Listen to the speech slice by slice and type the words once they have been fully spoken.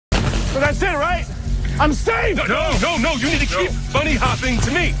So that's it, right? I'm safe! No, you need to keep bunny hopping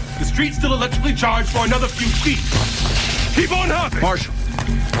to me. The street's still electrically charged for another few feet. Keep on hopping! Marshall,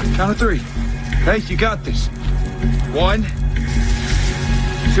 count of 3. Hey, you got this. 1,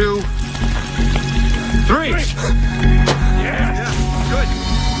 2, 3. Yeah. Good.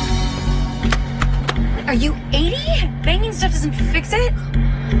 Are you 80? Banging stuff doesn't fix it.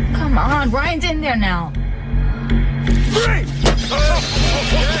 Come on, Ryan's in there now. 3!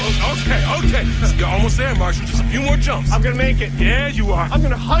 Okay. You're almost there, Marshall. Just a few more jumps. I'm gonna make it. Yeah, you are. I'm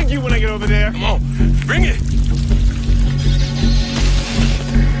gonna hug you when I get over there. Come on, bring it.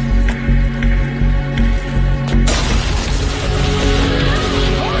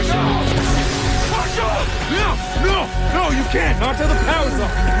 Marshall! No, you can't. Not till the power's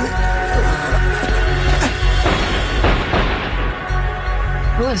off.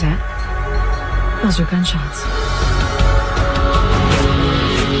 What was that? Those are gunshots.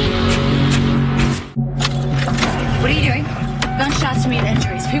 What are you doing? Gunshots to me and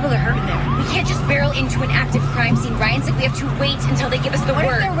injuries. People are hurting there. We can't just barrel into an active crime scene. Ryan said we have to wait until they give us the What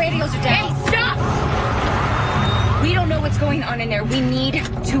word. if their radios are down? Hey, stop! We don't know what's going on in there. We need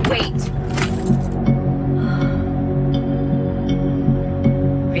to wait.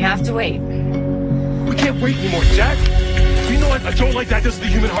 We have to wait. We can't wait anymore, Jack. You know what? A jolt like that does to the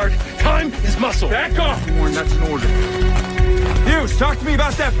human heart. Time is muscle. Back off! Warren, that's an order. Hughes, talk to me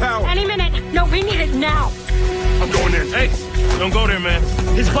about that power. Any minute. No, we need it now. I'm going in. Hey, don't go there, man.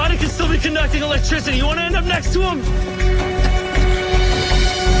 His body can still be conducting electricity. You want to end up next to him?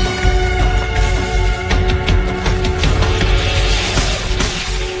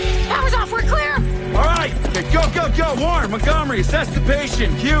 Power's off. We're clear. All right, okay, go. Warren, Montgomery, assess the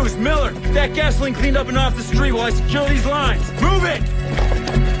patient. Hughes, Miller, get that gasoline cleaned up and off the street while I secure these lines. Move it!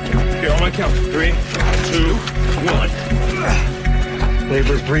 Here, on my count. 3, 2, 1.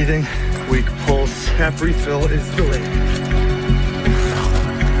 Labored breathing, weak pulse, half refill is delayed.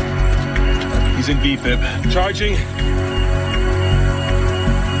 He's in VFib. Charging.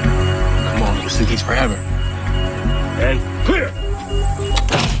 Come on, this thing takes forever. And clear!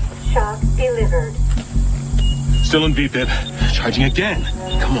 Shock delivered. Still in VFib. Charging again.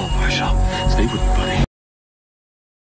 Come on, Marshall. Stay with me, buddy.